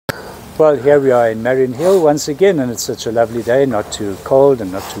Well, here we are in Marion Hill once again, and it's such a lovely day, not too cold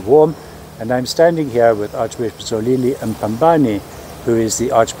and not too warm. And I'm standing here with Archbishop Zolile Mpambane, who is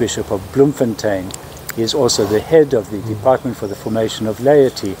the Archbishop of Bloemfontein. He is also the head of the Department for the Formation of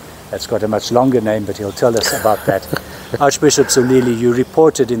Laity. That's got a much longer name, but he'll tell us about that. Archbishop Zolile, you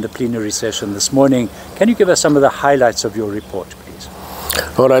reported in the plenary session this morning. Can you give us some of the highlights of your report, please?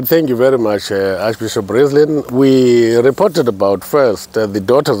 All right, thank you very much, Archbishop Breslin. We reported about first the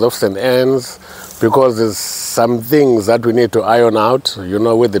Daughters of St. Anne's, because there's some things that we need to iron out,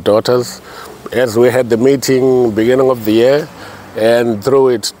 with the daughters. As we had the meeting beginning of the year, and threw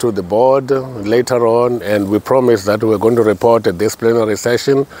it to the board later on, and we promised that we were going to report at this plenary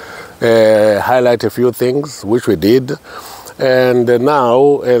session, highlight a few things, which we did. And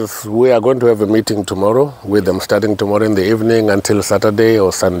now, as we are going to have a meeting tomorrow with them, starting tomorrow in the evening until Saturday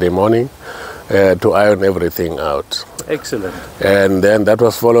or Sunday morning, to iron everything out. Excellent. And then that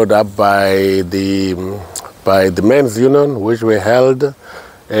was followed up by the men's union, which we held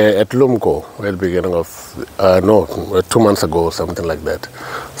at Lumko at the beginning of, 2 months ago, something like that.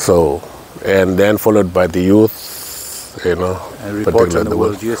 So, and then followed by the youth, a report on the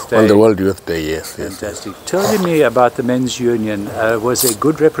World Youth Day. On the World Youth Day, yes. Fantastic. Yes. Tell me about the men's union. Was there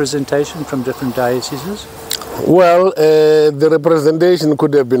good representation from different dioceses? Well, the representation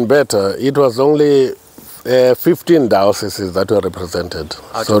could have been better. It was only 15 dioceses that were represented.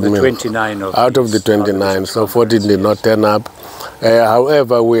 Out of the 29 of Out of the 29, so 14 did not turn up.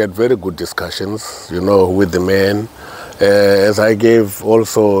 However, we had very good discussions, with the men. As I gave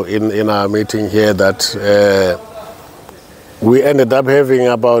also in our meeting here that we ended up having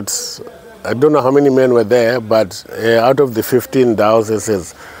about, I don't know how many men were there, but out of the 15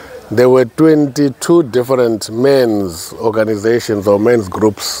 dioceses, there were 22 different men's organizations or men's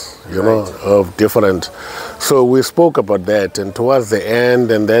groups, of different. So we spoke about that, and towards the end,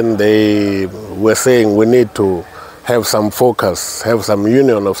 and then they were saying we need to have some focus, have some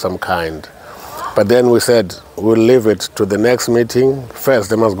union of some kind. But then we said we'll leave it to the next meeting. First,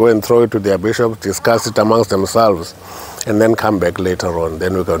 they must go and throw it to their bishops, discuss it amongst themselves, and then come back later on.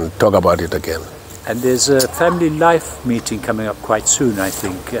 Then we can talk about it again. And there's a family life meeting coming up quite soon, I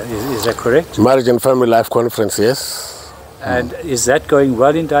think. Is that correct? Marriage and Family Life Conference, yes. And is that going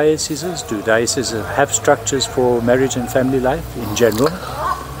well in dioceses? Do dioceses have structures for marriage and family life in general?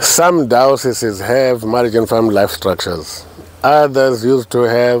 Some dioceses have marriage and family life structures. Others used to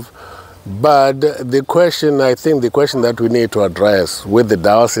have. But the question, I think the question that we need to address with the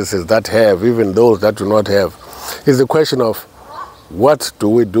dioceses that have, even those that do not have, is the question of what do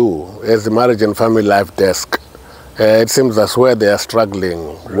we do as the marriage and family life desk? It seems that's where they are struggling.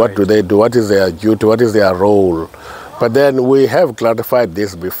 Right. What do they do? What is their duty? What is their role? But then we have clarified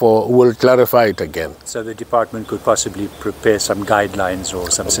this before. We'll clarify it again. So the department could possibly prepare some guidelines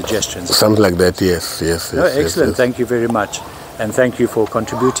or some suggestions? Something like that, yes. Excellent. Yes. Thank you very much. And thank you for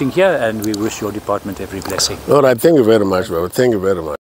contributing here, and we wish your department every blessing. All right. Thank you very much, Robert. Thank you very much.